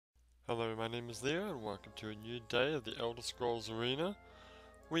Hello, my name is Leo and welcome to a new day of the Elder Scrolls Arena.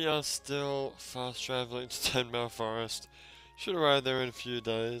 We are still fast traveling to Tamriel Forest. Should arrive there in a few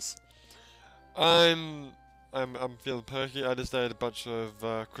days. I'm feeling perky. I just ate a bunch of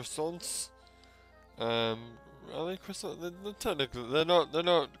croissants. Are they croissants? They're technically they're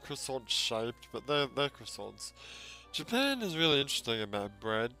not croissant shaped, but they're croissants. Japan is really interesting about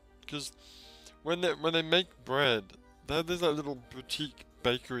bread because when they make bread, there's like little boutique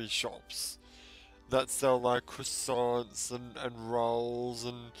bakery shops that sell like croissants and rolls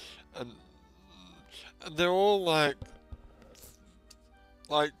and and they're all like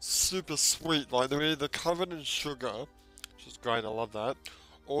super sweet. Like they're either covered in sugar, which is great, I love that,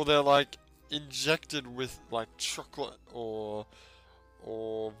 or they're like injected with like chocolate or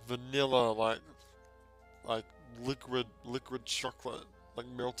vanilla, like liquid chocolate, like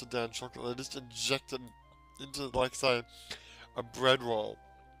melted down chocolate. They just inject it into, like, say, a bread roll.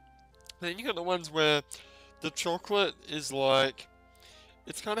 Then you got the ones where the chocolate is like,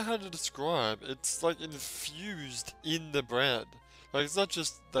 it's kind of hard to describe. It's like infused in the bread. Like it's not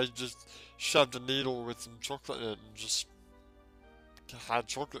just they just shoved a needle with some chocolate in it and just had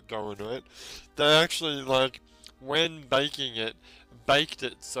chocolate go into it. They actually, like, when baking it, baked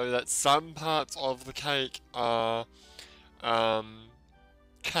it so that some parts of the cake are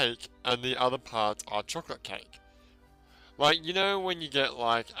cake and the other parts are chocolate cake. Like, you know when you get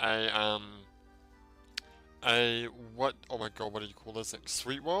like what, oh my god, what do you call this thing?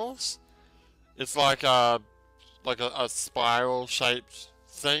 Sweet rolls? It's like a spiral shaped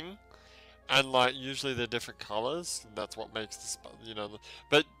thing, and like usually they're different colors, and that's what makes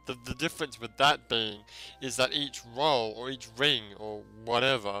but the difference with that being is that each roll or each ring or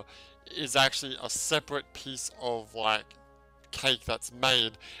whatever is actually a separate piece of like cake that's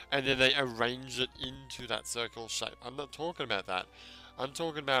made, and then they arrange it into that circle shape. I'm not talking about that. I'm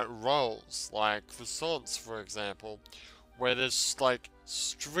talking about rolls, like croissants, for example, where there's like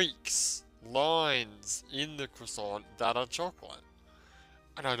streaks, lines in the croissant that are chocolate.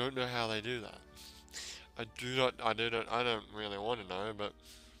 And I don't know how they do that. I don't really want to know, but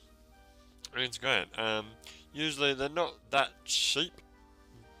it's great. Usually they're not that cheap.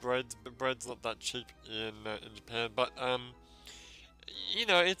 Bread's not that cheap in Japan, but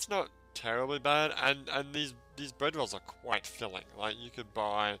it's not terribly bad, and these bread rolls are quite filling. Like you could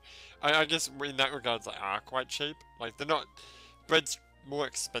buy, I guess in that regards they are quite cheap. Like they're not, bread's more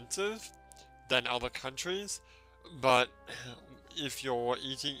expensive than other countries, but if you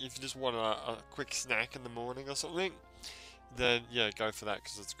just want a quick snack in the morning or something, then yeah, go for that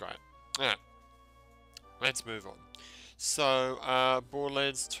because it's great. Yeah, let's move on. So,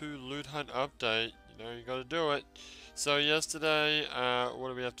 Borderlands 2 loot hunt update. You gotta do it. So yesterday, what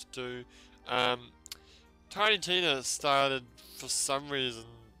do we have to do? Tiny Tina started, for some reason,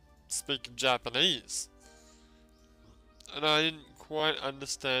 speaking Japanese. And I didn't quite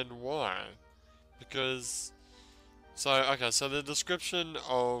understand why. Because, so the description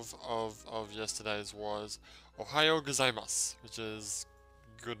of yesterday's was Ohayo gozaimasu, which is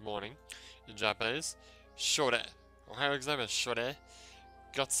good morning in Japanese. Shore. Ohayo gozaimasu, shore.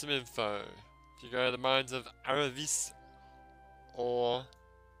 Got some info. If you go to the mines of Aravis or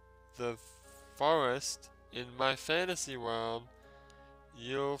the forest in my fantasy world,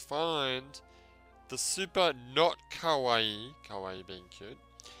 you'll find the super not kawaii being cute,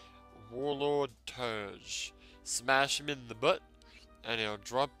 Warlord Turge. Smash him in the butt and he'll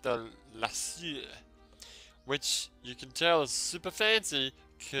drop the lassure, which you can tell is super fancy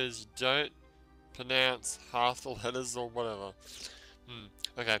because you don't pronounce half the letters or whatever.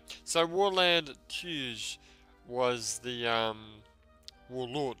 Okay, so Warland Turge was the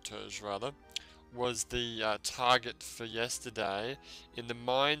Warlord Turge rather was the target for yesterday in the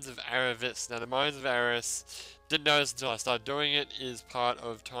mines of Aravis. Now the mines of Aravis, didn't notice until I started doing it, is part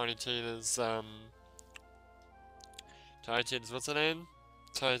of Tiny Tina's what's her name?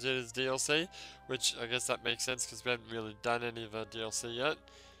 Tiny Tina's DLC, which I guess that makes sense because we haven't really done any of her DLC yet.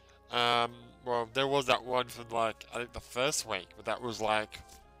 Well, there was that one from like, I think the first week, but that was like,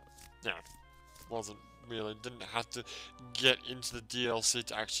 wasn't really, didn't have to get into the DLC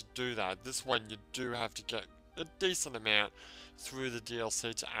to actually do that. This one you do have to get a decent amount through the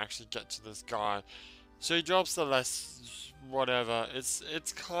DLC to actually get to this guy. So he drops the less whatever. It's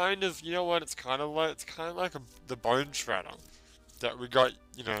kind of, you know what? It's kind of like the Bone Shredder that we got,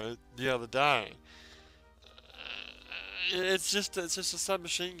 the other day. It's just a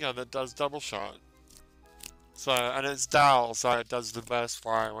submachine gun that does double shot. So, and it's dull, so it does the burst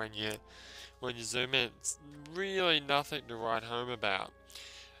fire when you zoom in. It's really nothing to write home about.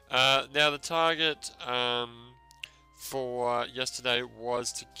 Now the target for yesterday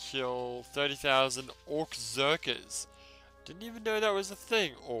was to kill 30,000 orc zerkers. Didn't even know that was a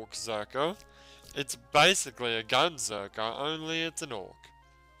thing, orc zerker. It's basically a gun zerker, only it's an orc.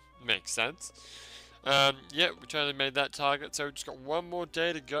 Makes sense. Yeah, we totally made that target, so we just got one more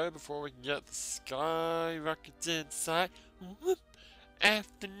day to go before we can get the sky rockets in sight. Whoop.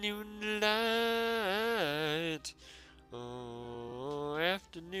 Afternoon light. Oh,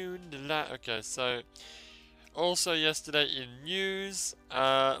 afternoon delight. Okay, so also yesterday in news,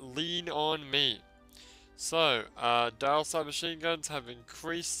 lean on me. So, dial submachine guns have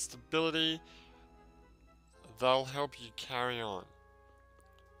increased stability. They'll help you carry on.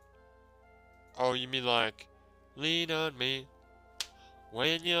 Oh, you mean like, lean on me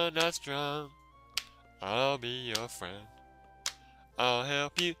when you're not strong. I'll be your friend. I'll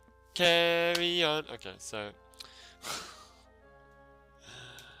help you carry on. Okay, so.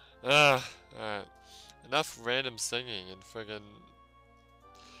 Alright. Enough random singing in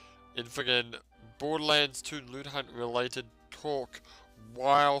friggin' Borderlands 2 loot hunt related talk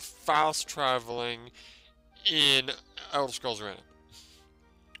while fast traveling in Elder Scrolls Arena.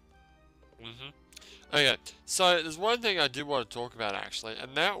 Okay, so there's one thing I did want to talk about actually,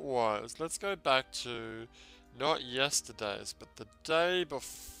 and that was, let's go back to not yesterday's, but the day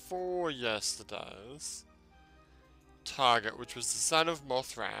before yesterday's target, which was the Son of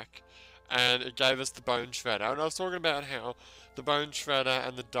Mothrak, and it gave us the Bone Shredder. And I was talking about how the Bone Shredder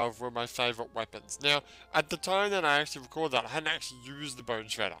and the Dove were my favourite weapons. Now, at the time that I actually recorded that, I hadn't actually used the Bone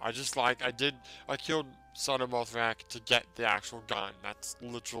Shredder. I killed Son of Mothrak to get the actual gun. That's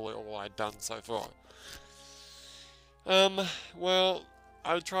literally all I'd done so far. Well,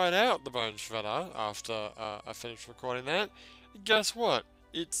 I tried out the Bone Shredder after I finished recording that. And guess what?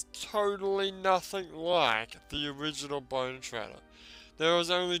 It's totally nothing like the original Bone Shredder. There was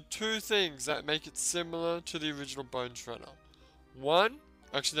only two things that make it similar to the original Bone Shredder. One,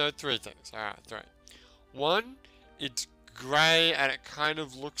 actually no, three things. Alright, three. One, it's grey and it kind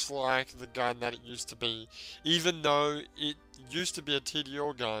of looks like the gun that it used to be, even though it used to be a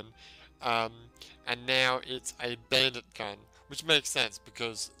TDR gun, and now it's a bandit gun, which makes sense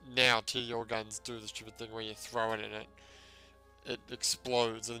because now TDR guns do the stupid thing where you throw it in it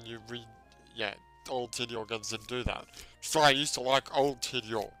explodes and old TDR guns didn't do that. So I used to like old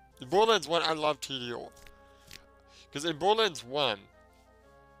TDR. In Borderlands 1, I love TDR. Because in Borderlands 1,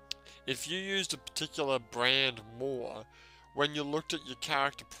 if you used a particular brand more, when you looked at your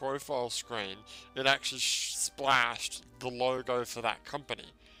character profile screen, it actually splashed the logo for that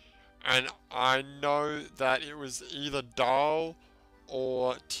company. And I know that it was either DAL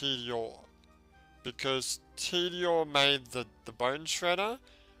or TDR. Because TDR made the Bone Shredder,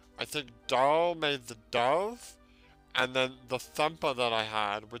 I think DAL made the Dove, and then the Thumper that I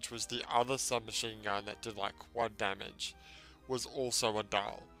had, which was the other submachine gun that did like quad damage, was also a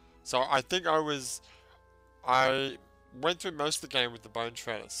DAL. So I think I went through most of the game with the Bone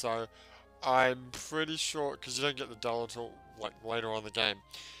Shredder, so I'm pretty sure, because you don't get the DAL until like later on in the game.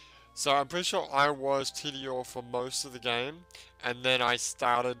 So I'm pretty sure I was TDR for most of the game, and then I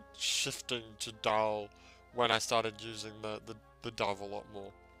started shifting to DAL when I started using the Dove a lot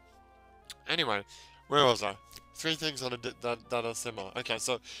more. Anyway, where was I? Three things that are similar. Okay,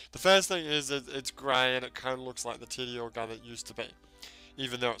 so the first thing is it's grey and it kind of looks like the TDR gun it used to be,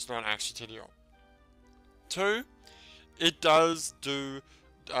 even though it's not actually TDR. Two, it does do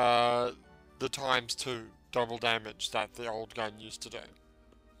the ×2 double damage that the old gun used to do.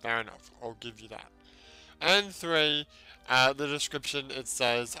 Fair enough, I'll give you that. And three, the description it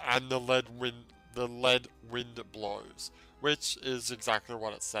says, and the lead wind blows, which is exactly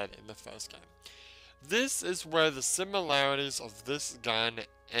what it said in the first game. This is where the similarities of this gun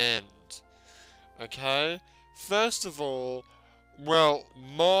end. Okay? First of all, well,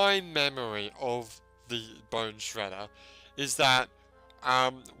 my memory of the Bone Shredder is that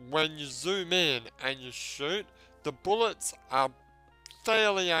when you zoom in and you shoot, the bullets are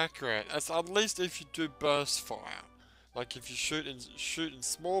fairly accurate, at least if you do burst fire. Like if you shoot in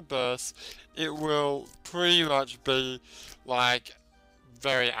small bursts, it will pretty much be like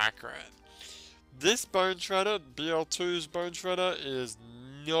very accurate. This Bone Shredder, BL2's Bone Shredder, is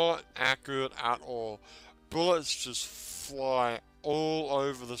not accurate at all. Bullets just fly all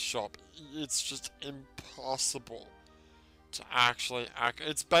over the shop. It's just impossible to actually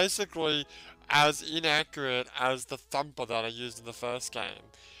it's basically as inaccurate as the Thumper that I used in the first game.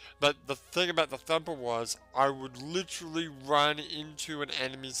 But the thing about the Thumper was, I would literally run into an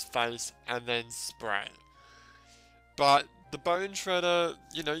enemy's face and then spray. But the Bone Shredder,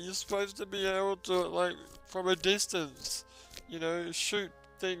 you know, you're supposed to be able to, like, from a distance, you know, shoot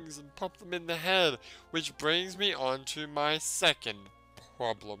things and pop them in the head, which brings me on to my second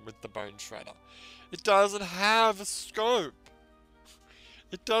problem with the Bone Shredder. It doesn't have a scope.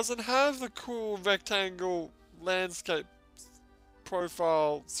 It doesn't have the cool rectangle landscape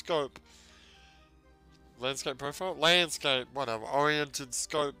profile scope. Landscape profile? Landscape, whatever, oriented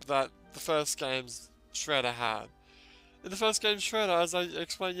scope that the first game's Shredder had. In the first game Shredder, as I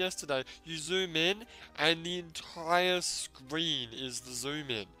explained yesterday, you zoom in and the entire screen is the zoom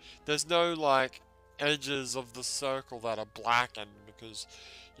in. There's no like edges of the circle that are blackened because,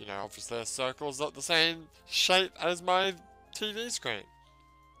 you know, obviously a circle's not the same shape as my TV screen.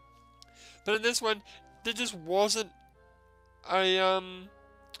 But in this one, there just wasn't a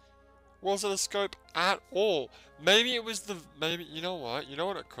scope at all. Maybe it was you know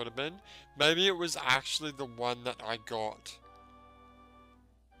what it could have been? Maybe it was actually the one that I got.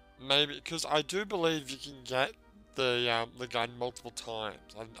 Maybe, because I do believe you can get the gun multiple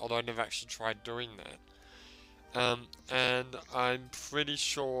times, although I never actually tried doing that. And I'm pretty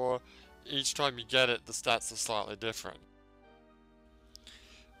sure each time you get it, the stats are slightly different.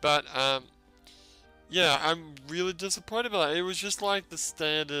 But, yeah, I'm really disappointed by that. It was just like the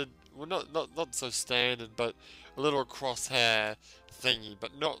standard, well, not so standard, but a little crosshair thingy,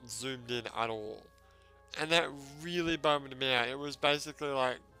 but not zoomed in at all. And that really bummed me out. It was basically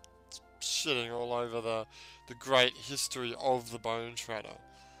like shitting all over the great history of the Bone Shredder.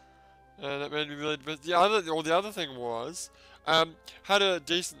 And it made me really, but the other thing was, had a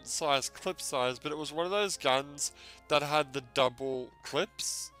decent sized clip size, but it was one of those guns that had the double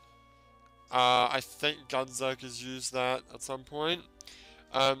clips. I think Gunzerkers used that at some point.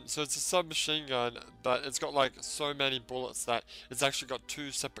 So it's a submachine gun, but it's got like so many bullets that it's actually got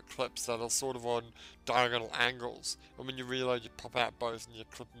two separate clips that are sort of on diagonal angles. And when you reload, you pop out both and you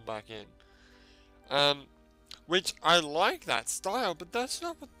clip them back in. Which I like that style, but that's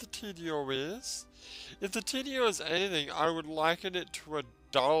not what the TDO is. If the TDO is anything, I would liken it to a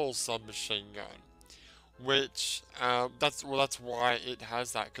dull submachine gun. Which, that's why it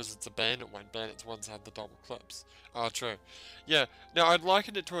has that, because it's a bandit one. Bandits ones have the double clips. True. Yeah, now I'd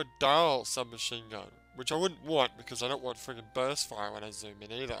liken it to a dull submachine gun, which I wouldn't want, because I don't want friggin' burst fire when I zoom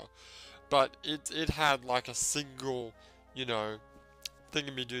in either. But it had like a single, you know,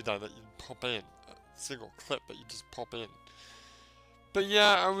 thingamajigger that you pop in. A single clip that you just pop in. But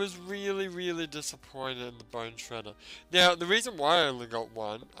yeah, I was really, really disappointed in the Bone Shredder. Now, the reason why I only got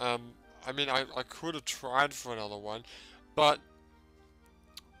one, I mean, I could have tried for another one, but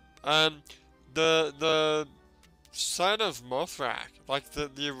the side of Mothrak, like the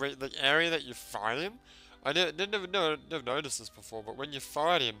area that you fight him, I never noticed this before, but when you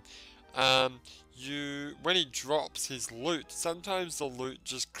fight him, when he drops his loot, sometimes the loot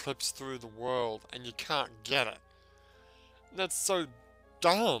just clips through the world and you can't get it. And that's so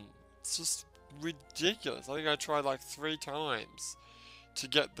dumb. It's just ridiculous. I think I tried like 3 times to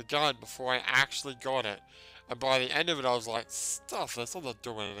get the gun before I actually got it, and by the end of it I was like, stuff this, I'm not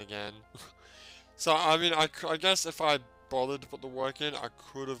doing it again. So I mean, I guess if I bothered to put the work in, I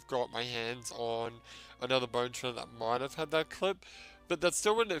could have got my hands on another Bone Shredder that might have had that clip, but that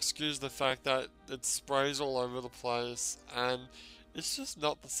still wouldn't excuse the fact that it sprays all over the place, and it's just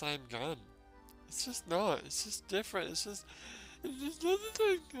not the same gun. It's just not, it's just different, it's just not the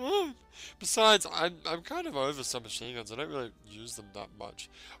same gun. Besides, I'm kind of over submachine guns. I don't really use them that much.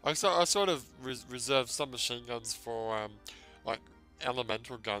 I sort of reserve submachine guns for like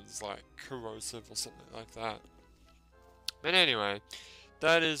elemental guns like corrosive or something like that. But anyway,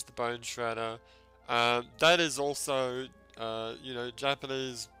 that is the Bone Shredder. That is also you know,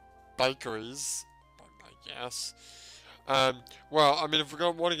 Japanese bakeries, I guess. Well, I mean, if we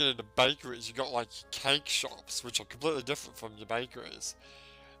want to get into bakeries, you got like cake shops, which are completely different from your bakeries,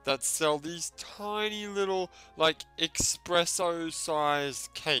 that sell these tiny little, like,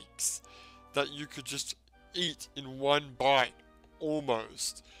 espresso-sized cakes that you could just eat in one bite,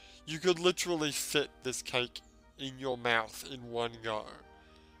 almost. You could literally fit this cake in your mouth in one go.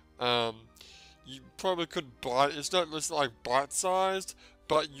 You probably could bite, it's not like bite-sized,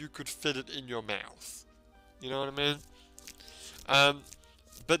 but you could fit it in your mouth. You know what I mean?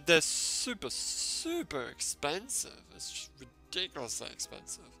 But they're super, super expensive. It's just ridiculously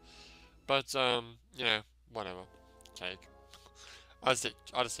expensive. But, you know, whatever. Cake. I just eat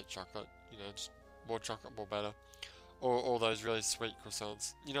chocolate. You know, just more chocolate, more better. Or all those really sweet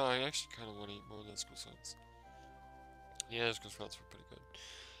croissants. You know, I actually kind of want to eat more of those croissants. Yeah, those croissants were pretty good.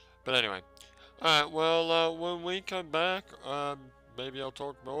 But anyway. Alright, well, when we come back, maybe I'll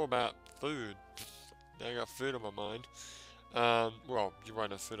talk more about food. Now I got food on my mind. Well, you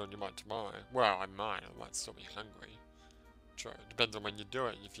won't have food on your mind tomorrow. Well, I might still be hungry. true. Depends on when you do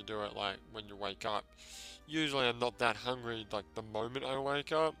it. If you do it like when you wake up. Usually I'm not that hungry like the moment I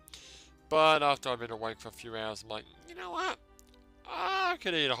wake up. But after I've been awake for a few hours, I'm like, you know what? I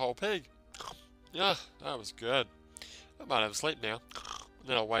could eat a whole pig. Yeah, that was good. I might have a sleep now. And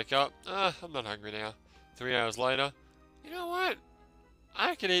then I'll wake up. I'm not hungry now. 3 hours later, you know what?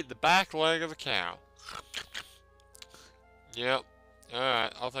 I could eat the back leg of a cow. Yep.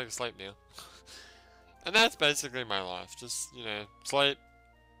 Alright, I'll take a sleep now. And that's basically my life. Just, you know, sleep,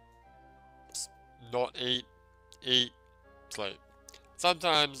 not eat, eat, sleep.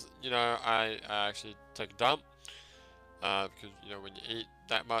 Sometimes, you know, I actually take a dump. Because, you know, when you eat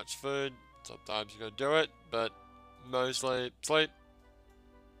that much food, sometimes you gotta do it. But mostly sleep,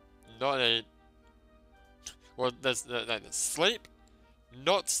 not eat. Well, there's sleep,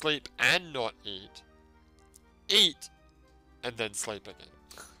 not sleep and not eat. Eat, and then sleep again.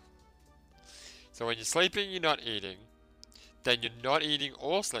 So when you're sleeping, you're not eating. Then you're not eating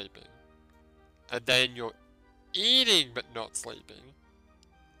or sleeping. And then you're eating but not sleeping.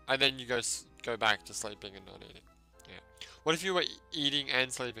 And then you go back to sleeping and not eating. Yeah. What if you were eating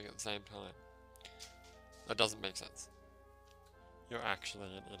and sleeping at the same time? That doesn't make sense. You're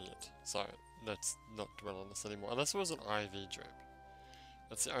actually an idiot. So let's not dwell on this anymore. Unless it was an IV drip.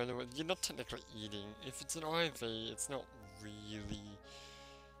 That's the only way. You're not technically eating. If it's an IV, it's not really.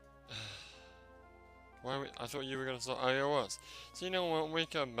 I thought you were going to say, oh, it was. So you know what, when we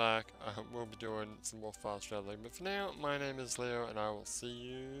come back, we'll be doing some more fast traveling. But for now, my name is Leo, and I will see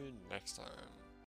you next time.